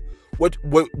 But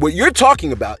what you're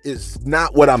talking about is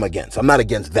not what I'm against. I'm not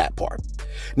against that part.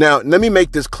 Now, let me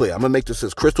make this clear. I'm going to make this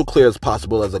as crystal clear as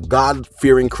possible as a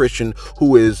God-fearing Christian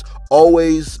who is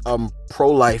always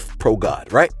pro-life,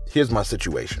 pro-God, right? Here's my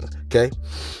situation, okay?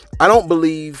 I don't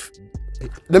believe...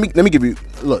 Let me give you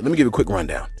a quick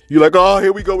rundown. You're like, oh,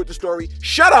 here we go with the story.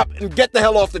 Shut up and get the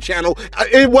hell off the channel.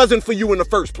 It wasn't for you in the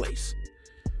first place.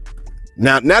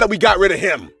 Now that we got rid of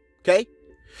him, okay?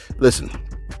 Listen.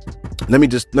 Let me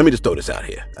just throw this out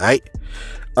here, all right?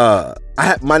 I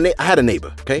had a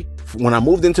neighbor, okay? When I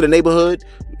moved into the neighborhood,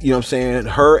 you know what I'm saying,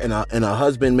 her and her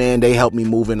husband, man, they helped me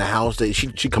move in the house.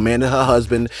 She commanded her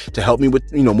husband to help me with,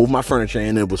 move my furniture,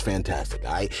 and it was fantastic,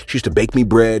 all right? She used to bake me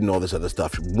bread and all this other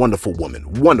stuff. Wonderful woman,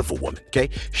 okay?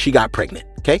 She got pregnant,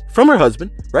 okay, from her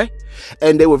husband, right?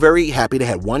 And they were very happy. They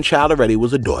had one child already, it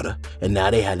was a daughter, and now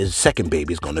they had his second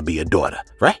baby is going to be a daughter,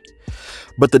 right?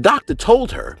 But the doctor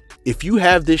told her, if you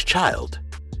have this child,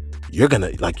 you're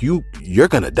gonna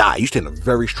die. You stand a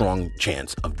very strong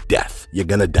chance of death. You're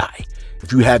gonna die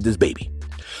if you have this baby.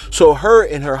 So her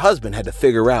and her husband had to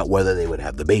figure out whether they would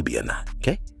have the baby or not.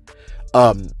 Okay.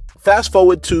 Fast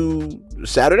forward to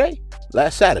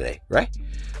last Saturday, right?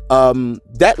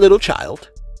 That little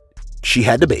child, she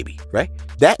had the baby, right?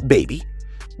 That baby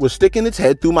was sticking its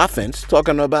head through my fence,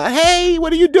 talking about, hey,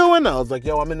 what are you doing? I was like,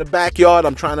 yo, I'm in the backyard.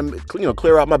 I'm trying to,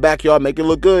 clear out my backyard, make it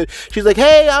look good. She's like,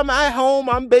 hey, I'm at home.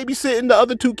 I'm babysitting the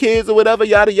other 2 kids or whatever,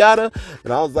 yada, yada.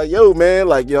 And I was like, yo, man,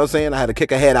 like, you know what I'm saying? I had to kick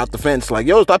her head out the fence. Like,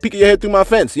 yo, stop peeking your head through my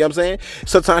fence. You know what I'm saying?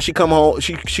 Sometimes she come home,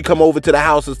 she come over to the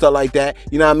house and stuff like that.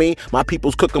 You know what I mean? My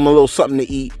people's cook them a little something to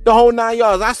eat. The whole 9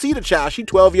 yards. I see the child. She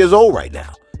 12 years old right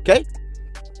now. Okay?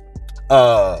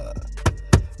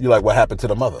 You like, what happened to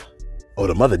the mother? Oh,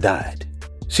 the mother died.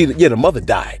 See, yeah, the mother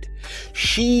died.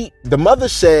 The mother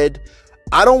said,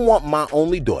 I don't want my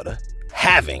only daughter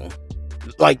having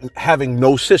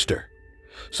no sister.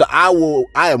 So I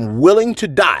am willing to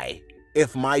die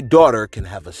if my daughter can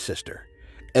have a sister.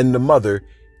 And the mother,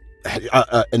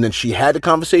 and then she had a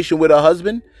conversation with her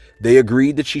husband. They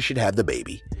agreed that she should have the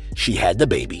baby. She had the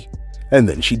baby, and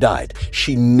then she died.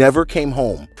 She never came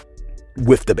home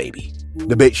with the baby.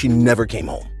 She never came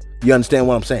home. You understand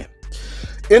what I'm saying?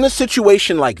 In a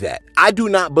situation like that, I do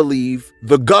not believe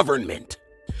the government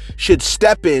should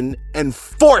step in and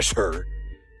force her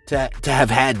to have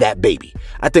had that baby.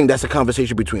 I think that's a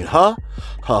conversation between her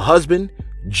husband,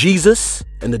 Jesus,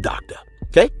 and the doctor.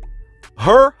 Okay?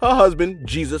 Her husband,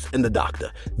 Jesus, and the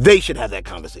doctor. They should have that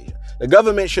conversation. The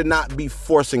government should not be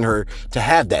forcing her to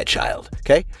have that child.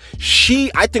 Okay?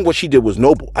 I think what she did was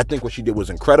noble. I think what she did was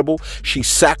incredible. She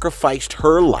sacrificed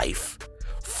her life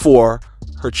for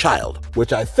her child,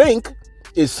 which I think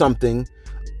is something,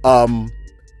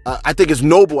 I think it's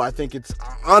noble. I think it's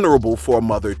honorable for a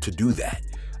mother to do that.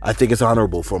 I think it's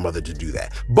honorable for a mother to do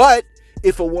that. But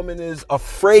if a woman is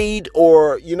afraid,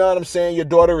 or, you know what I'm saying, your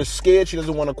daughter is scared, she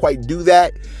doesn't want to quite do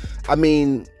that, I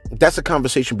mean, that's a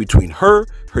conversation between her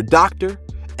doctor,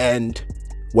 and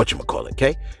whatchamacallit,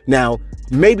 okay? Now,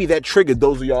 maybe that triggered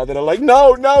those of y'all that are like,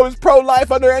 no, it's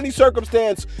pro-life under any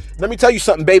circumstance. Let me tell you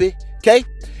something, baby, okay?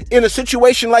 In a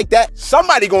situation like that,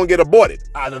 somebody gonna get aborted.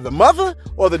 Either the mother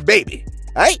or the baby,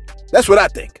 all right? That's what I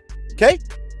think, okay?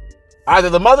 Either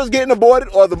the mother's getting aborted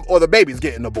or the baby's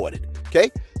getting aborted,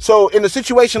 okay? So in a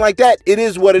situation like that, it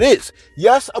is what it is.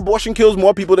 Yes, abortion kills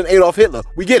more people than Adolf Hitler.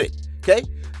 We get it, okay?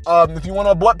 If you want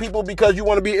to abort people because you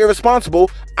want to be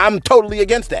irresponsible, I'm totally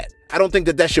against that. I don't think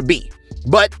that should be.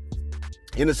 But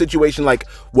in a situation like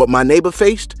what my neighbor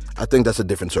faced, I think that's a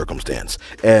different circumstance.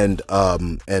 And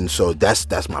so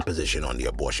that's my position on the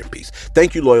abortion piece.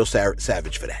 Thank you, Loyal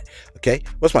Savage, for that. Okay,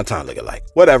 what's my time looking like?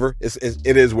 Whatever.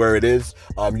 It is where it is.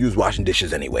 Use washing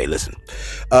dishes anyway. Listen,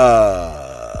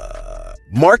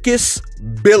 Marcus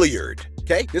Billiard.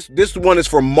 Okay, this one is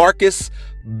for Marcus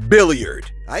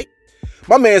Billiard. All right.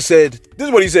 My man said, this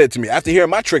is what he said to me after hearing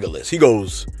my trigger list. He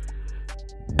goes,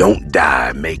 "Don't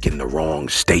die making the wrong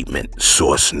statement,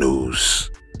 Source News."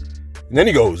 And then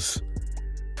he goes,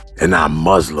 "And I'm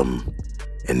Muslim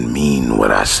and mean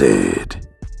what I said."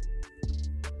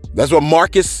 That's what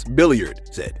Marcus Billiard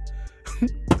said.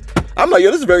 I'm like,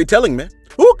 yo, this is very telling, man.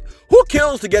 Who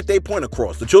kills to get their point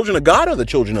across? The children of God or the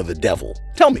children of the devil?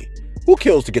 Tell me, who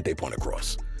kills to get their point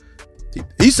across?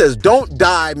 He says, don't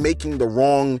die making the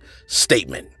wrong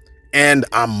statement. And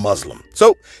I'm Muslim.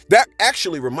 So that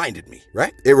actually reminded me,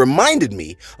 right? It reminded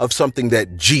me of something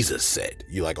that Jesus said.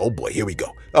 You're like, oh boy, here we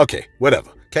go. Okay,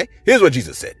 whatever. Okay, here's what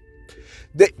Jesus said.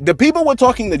 The people were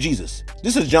talking to Jesus.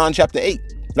 This is John chapter 8,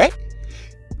 right?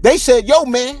 They said, yo,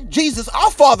 man, Jesus, our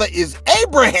father is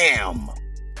Abraham.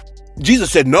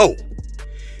 Jesus said, no.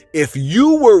 If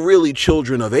you were really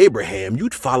children of Abraham,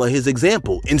 you'd follow his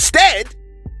example. Instead,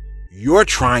 you're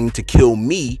trying to kill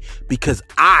me because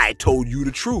I told you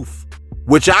the truth,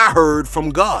 which I heard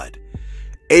from God.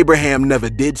 Abraham never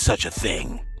did such a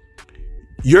thing.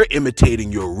 You're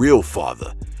imitating your real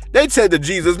father. They said to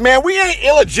Jesus, man, we ain't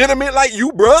illegitimate like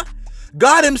you, bruh.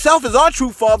 God himself is our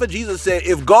true father. Jesus said,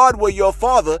 if God were your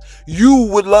father, you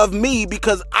would love me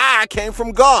because I came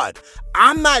from God.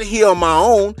 I'm not here on my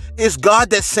own. It's God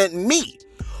that sent me.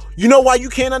 You know why you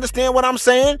can't understand what I'm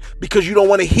saying? Because you don't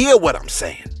want to hear what I'm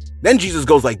saying. Then Jesus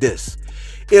goes like this.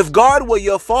 If God were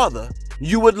your father,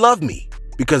 you would love me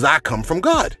because I come from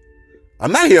God.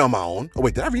 I'm not here on my own. Oh,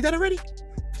 wait, did I read that already?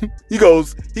 He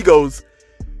goes,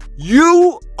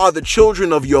 you are the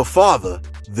children of your father,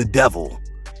 the devil,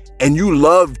 and you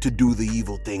love to do the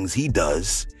evil things he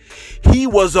does. He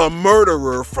was a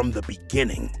murderer from the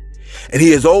beginning, and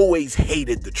he has always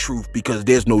hated the truth because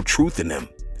there's no truth in him.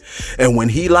 And when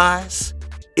he lies,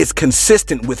 it's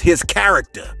consistent with his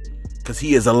character because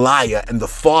he is a liar and the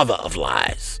father of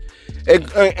lies.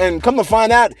 And come to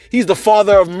find out, he's the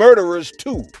father of murderers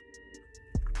too.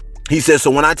 He says,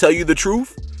 so when I tell you the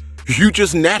truth, you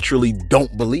just naturally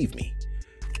don't believe me.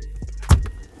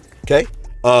 Okay?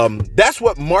 That's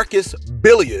what Marcus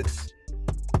Billiards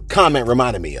comment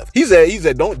reminded me of. He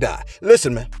said, don't die.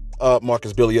 Listen, man,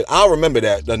 Marcus Billiard, I'll remember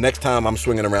that the next time I'm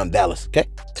swinging around Dallas, okay?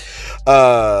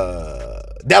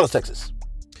 Dallas, Texas.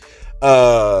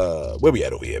 Where we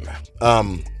at over here, man?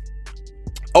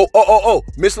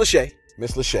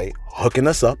 Miss Lachey hooking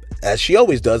us up, as she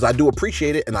always does. I do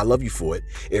appreciate it, and I love you for it.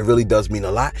 It really does mean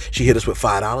a lot. She hit us with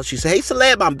 $5. She said, hey,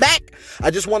 Celeb, I'm back. I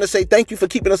just want to say thank you for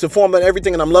keeping us informed on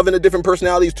everything, and I'm loving the different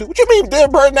personalities, too. What you mean,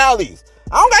 different personalities?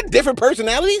 I don't got different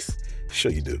personalities.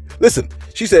 Sure you do. Listen,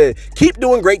 she said, keep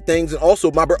doing great things, and also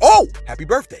happy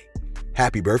birthday.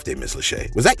 Happy birthday, Miss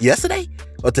Lachey. Was that yesterday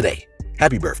or today?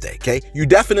 Happy birthday, okay? You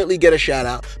definitely get a shout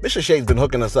out. Miss Lachey's been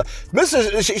hooking us up.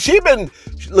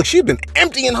 She's been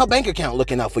emptying her bank account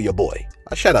looking out for your boy.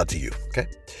 A shout out to you, okay?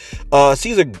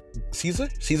 Caesar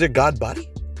Godbody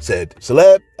said,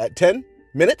 Celeb, at 10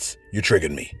 minutes, you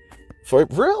triggered me. For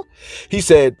real? He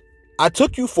said, I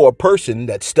took you for a person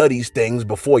that studies things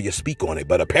before you speak on it,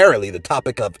 but apparently the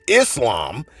topic of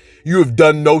Islam, you have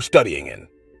done no studying in.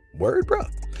 Word, bro.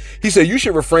 He said, you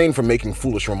should refrain from making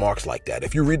foolish remarks like that.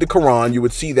 If you read the Quran, you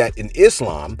would see that in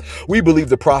Islam, we believe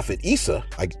the Prophet Isa,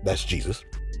 that's Jesus,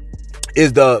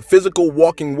 is the physical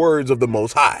walking words of the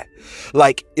Most High.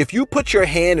 Like, if you put your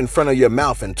hand in front of your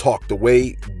mouth and talk the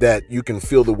way that you can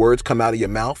feel the words come out of your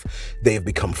mouth, they've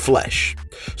become flesh.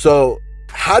 So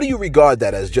how do you regard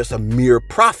that as just a mere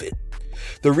prophet?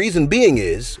 The reason being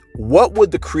is, what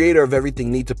would the creator of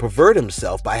everything need to pervert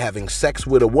himself by having sex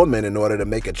with a woman in order to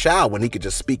make a child when he could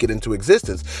just speak it into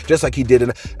existence, just like he did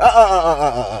in...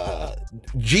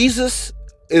 Jesus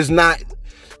is not...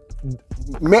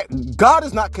 God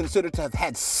is not considered to have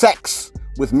had sex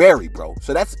with Mary, bro.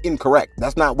 So that's incorrect.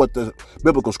 That's not what the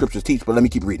biblical scriptures teach, but let me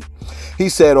keep reading. He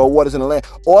said, or what is in the land,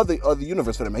 or the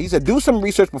universe for them. He said, do some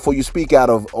research before you speak out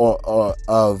of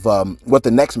what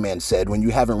the next man said when you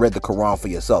haven't read the Quran for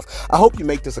yourself. I hope you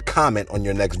make this a comment on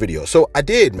your next video. So I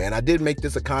did, man. I did make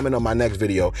this a comment on my next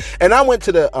video. And I went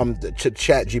to the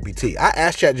Chat GPT. I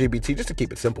asked Chat GPT, just to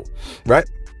keep it simple, right?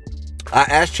 I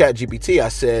asked Chat GPT,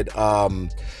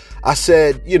 I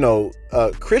said, you know,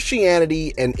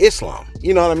 Christianity and Islam,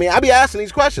 you know what I mean? I be asking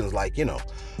these questions like, you know,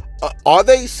 are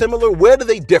they similar? Where do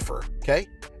they differ? Okay.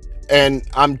 And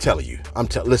I'm telling you,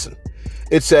 listen,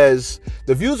 it says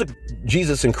the views of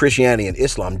Jesus in Christianity and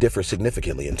Islam differ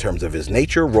significantly in terms of his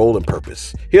nature, role, and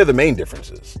purpose. Here are the main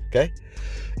differences. Okay.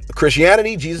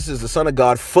 Christianity, Jesus is the Son of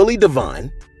God, fully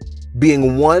divine,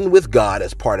 being one with God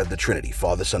as part of the Trinity,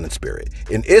 Father, Son, and Spirit.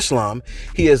 In Islam,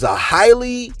 he is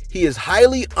highly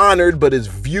honored, but is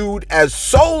viewed as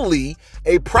solely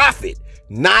a prophet,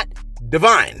 not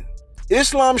divine.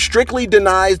 Islam strictly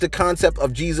denies the concept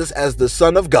of Jesus as the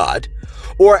Son of God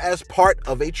or as part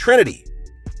of a Trinity.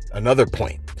 Another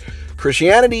point.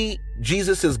 Christianity,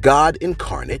 Jesus is God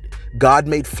incarnate, God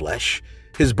made flesh.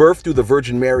 His birth through the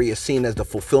Virgin Mary is seen as the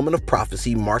fulfillment of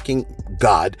prophecy, marking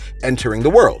God entering the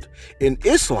world. In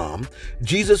Islam,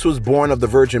 Jesus was born of the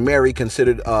Virgin Mary,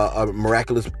 considered a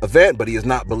miraculous event, but he is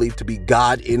not believed to be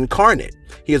God incarnate.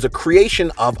 He is a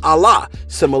creation of Allah,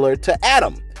 similar to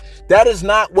Adam. That is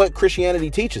not what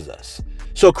Christianity teaches us.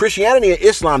 So Christianity and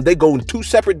Islam, they go in two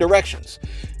separate directions.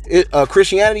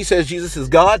 Christianity says Jesus is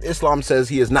God. Islam says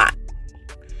he is not.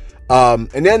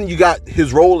 And then you got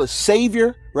his role as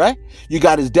savior, right? You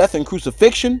got his death and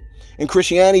crucifixion. In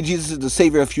Christianity, Jesus is the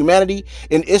savior of humanity.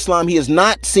 In Islam, he is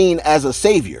not seen as a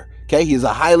savior. Okay, he is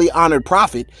a highly honored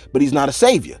prophet, but he's not a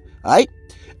savior. All right.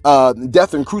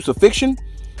 Death and crucifixion.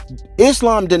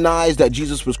 Islam denies that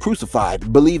Jesus was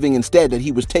crucified, believing instead that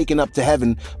he was taken up to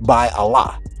heaven by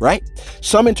Allah, right?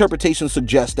 Some interpretations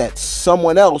suggest that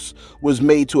someone else was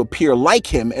made to appear like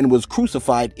him and was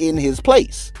crucified in his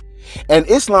place. And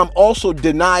Islam also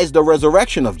denies the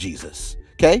resurrection of Jesus,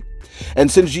 okay?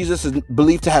 And since Jesus is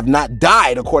believed to have not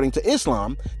died according to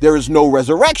Islam, there is no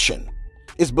resurrection.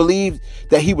 It's believed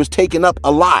that he was taken up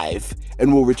alive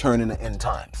and will return in the end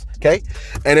times, okay?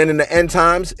 And then in the end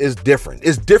times is different.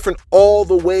 It's different all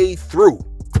the way through.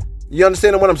 You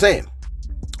understand what I'm saying?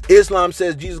 Islam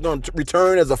says Jesus is going to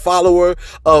return as a follower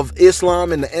of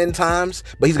Islam in the end times,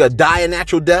 but he's going to die a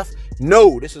natural death.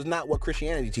 No, this is not what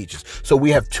Christianity teaches. So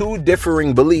we have two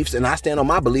differing beliefs, and I stand on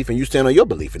my belief and you stand on your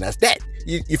belief, and that's that.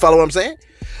 You follow what I'm saying?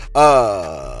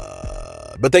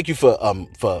 But thank you for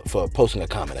posting a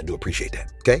comment. I do appreciate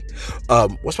that. Okay.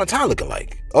 What's my time looking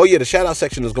like? Oh yeah, the shout out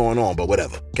section is going on, but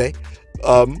whatever. Okay.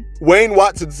 Wayne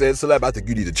Watson says, Celeb, I think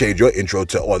you need to change your intro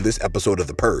to on this episode of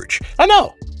The Purge. I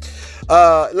know.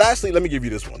 Lastly, let me give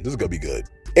you this one. This is gonna be good.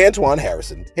 Antoine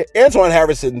Harrison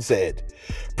said,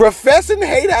 professing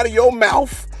hate out of your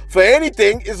mouth for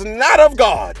anything is not of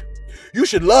God. You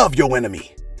should love your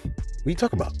enemy. What are you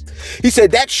talking about? He said,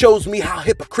 that shows me how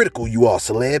hypocritical you are,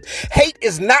 celeb. Hate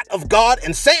is not of God,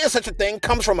 and saying such a thing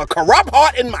comes from a corrupt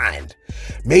heart and mind.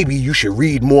 Maybe you should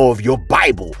read more of your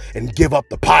Bible and give up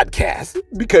the podcast,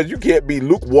 because you can't be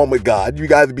lukewarm with God. You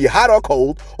got to be hot or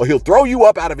cold, or he'll throw you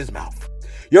up out of his mouth.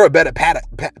 You're a better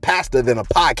pastor than a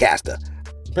podcaster.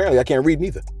 Apparently, I can't read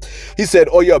neither. He said,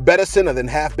 or you're a better sinner than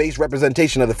half-based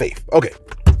representation of the faith. Okay,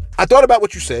 I thought about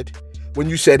what you said when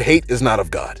you said hate is not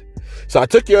of God. So I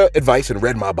took your advice and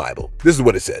read my Bible. This is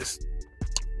what it says.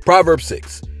 Proverbs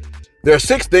 6. There are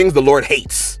 6 things the Lord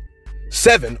hates.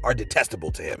 7 are detestable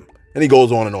to him. And he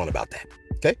goes on and on about that.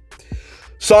 Okay.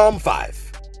 Psalm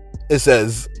 5. It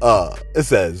says,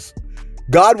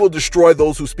 God will destroy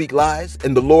those who speak lies,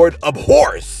 and the Lord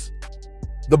abhors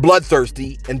the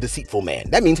bloodthirsty and deceitful man.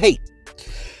 That means hate.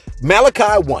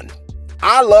 Malachi 1.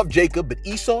 I love Jacob, but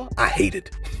Esau I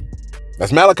hated.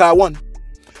 That's Malachi 1.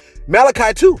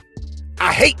 Malachi 2.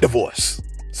 I hate divorce,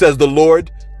 says the Lord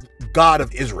God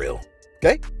of Israel.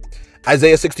 Okay.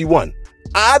 Isaiah 61.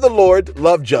 I, the Lord,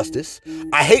 love justice.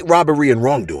 I hate robbery and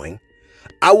wrongdoing.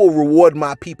 I will reward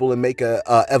my people and make a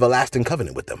everlasting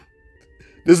covenant with them.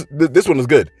 This one is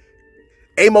good.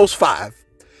 Amos 5.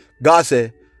 God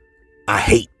said,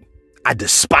 I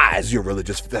despise your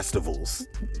religious festivals.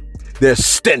 They're a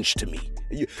stench to me.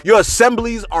 Your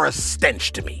assemblies are a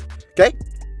stench to me. Okay.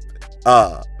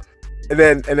 And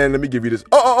then let me give you this.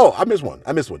 Oh, I missed one.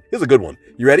 Here's a good one.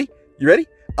 You ready?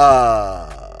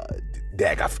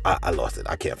 Dag, I lost it.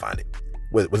 I can't find it.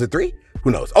 Was it 3?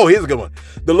 Who knows? Oh, here's a good one.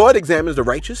 The Lord examines the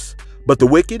righteous, but the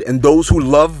wicked and those who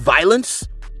love violence,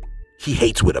 he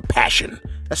hates with a passion.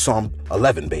 That's Psalm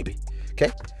 11, baby. Okay.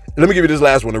 And let me give you this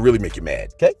last one to really make you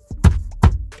mad. Okay.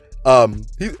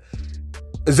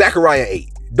 Zechariah 8.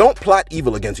 Don't plot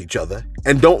evil against each other,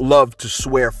 and don't love to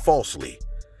swear falsely.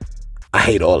 I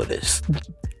hate all of this.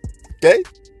 Okay?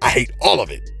 I hate all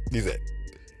of it. He said.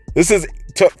 This is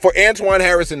for Antoine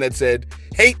Harrison that said,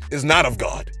 hate is not of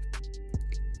God.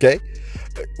 Okay?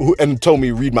 And told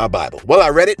me read my Bible. Well, I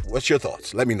read it. What's your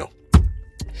thoughts? Let me know.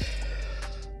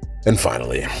 And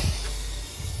finally,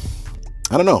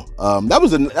 I don't know. That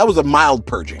was a mild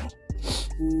purging.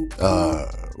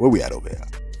 Where we at over here?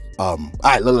 All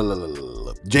right,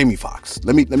 look. Jamie Foxx.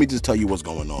 Let me just tell you what's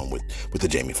going on with the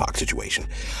Jamie Foxx situation.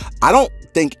 I don't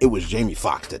think it was Jamie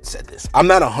Foxx that said this. I'm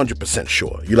not 100%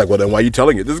 sure. You're like, well, then why are you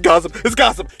telling it? This is gossip. It's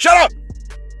gossip. Shut up.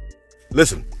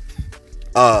 Listen.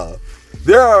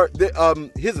 Here's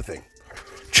the thing.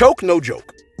 Choke, no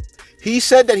joke. He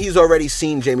said that he's already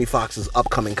seen Jamie Foxx's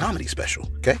upcoming comedy special.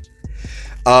 Okay.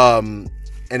 And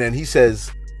then he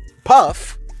says,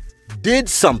 Puff did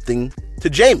something to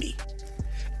Jamie.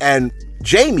 And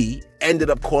Jamie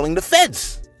ended up calling the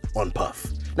feds on Puff.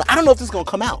 Now, I don't know if this is going to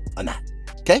come out or not.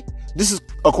 Okay? This is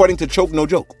according to Choke No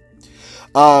Joke.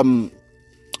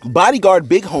 Bodyguard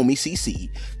Big Homie CC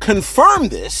confirmed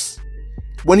this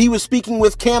when he was speaking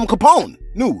with Cam Capone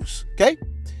News. Okay?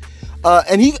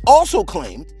 And he also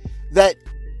claimed that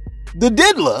the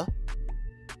diddler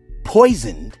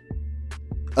poisoned,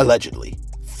 allegedly,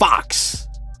 Fox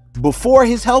before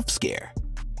his health scare.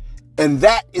 And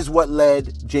that is what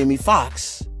led Jamie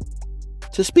Foxx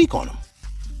to speak on him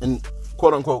and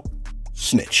quote unquote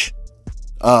snitch.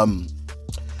 I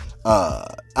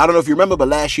don't know if you remember, but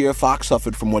last year Fox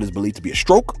suffered from what is believed to be a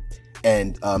stroke.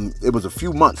 And it was a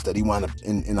few months that he wound up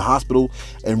in the hospital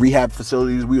and rehab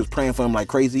facilities. We was praying for him like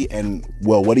crazy. And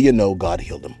well, what do you know? God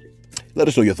healed him. Let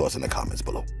us know your thoughts in the comments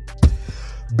below.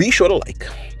 Be sure to like.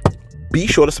 Be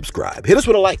sure to subscribe. Hit us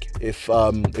with a like if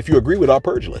you agree with our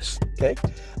purge list. Okay.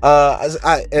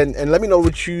 And let me know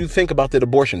what you think about the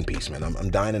abortion piece, man. I'm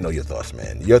dying to know your thoughts,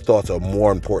 man. Your thoughts are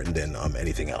more important than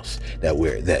anything else you know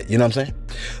what I'm saying?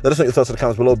 Let us know your thoughts in the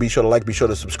comments below. Be sure to like, be sure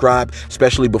to subscribe,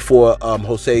 especially before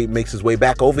Jose makes his way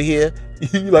back over here.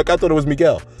 Like, I thought it was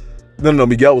Miguel. No,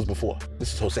 Miguel was before.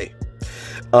 This is Jose.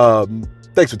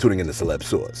 Thanks for tuning in to Celeb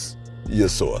Source, your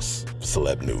source for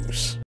celeb news.